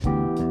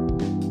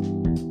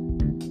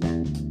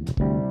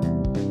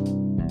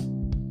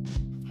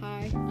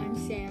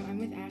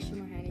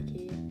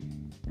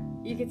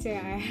could say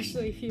hi,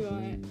 Ashley, if you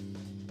want.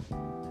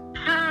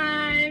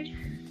 Hi.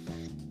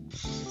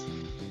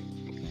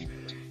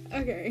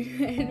 Okay,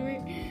 and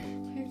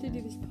I have to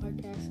do this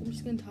podcast. I'm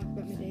just gonna talk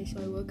about my day.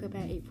 So I woke up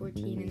at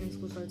 8:14, and then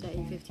school starts at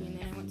 8:15.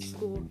 Then I went to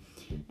school,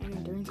 and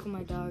then during school,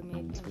 my dog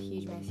made a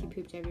huge mess. He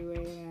pooped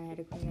everywhere, and I had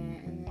to clean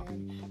that. And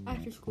then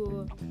after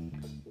school,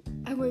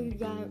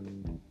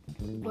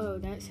 Whoa,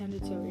 that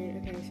sounded so weird.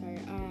 Okay, sorry.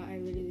 I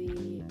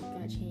literally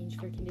got changed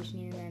for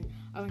conditioning, and then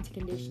I went to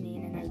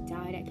conditioning, and I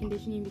died at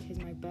conditioning because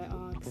my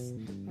buttocks,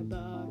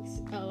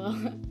 LOL,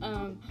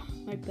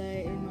 my butt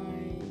and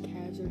my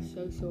calves are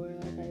so sore.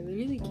 Like, I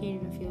literally can't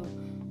even feel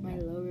my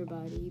lower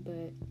body,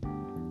 but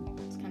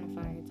it's kind of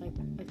fine. It's like,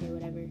 okay,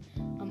 whatever.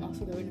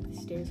 Also going up the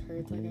stairs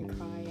hurts. Like, I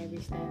cry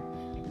every step.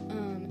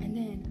 And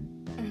then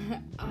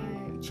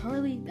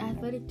Charlie, the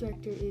athletic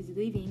director, is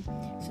leaving,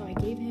 so I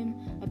gave him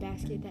a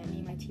basket that me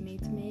and my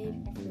teammates made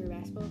for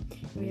basketball.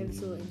 And we have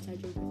this little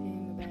inside joke with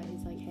him about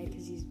his like head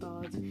because he's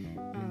bald,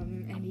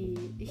 and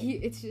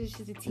it's just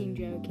a team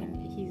joke,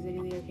 and he's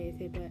literally okay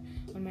with it. But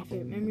one of my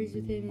favorite memories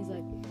with him is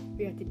like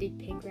we were at the Dig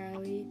Pink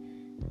rally,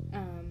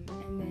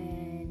 and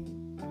then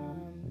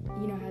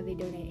you know how they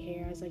donate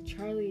hair. I was like,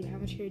 Charlie, how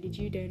much hair did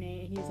you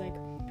donate? And he was like,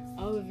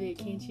 all of it,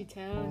 can't you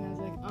tell? And I was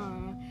like,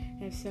 aw,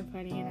 and it's so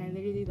funny, and I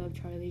literally love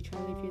Charlie.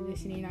 Charlie, if you're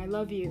listening, I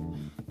love you.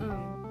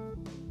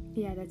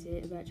 Yeah, that's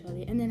it about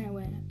Charlie. And then I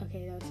went,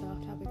 okay, that was so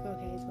off topic,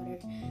 okay, it's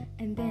whatever.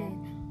 And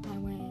then I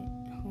went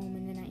home,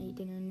 and then I ate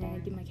dinner, and then I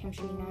did my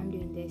chemistry, and now I'm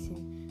doing this,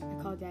 and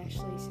I called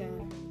Ashley,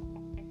 so,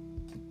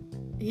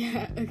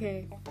 yeah,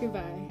 okay,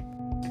 goodbye.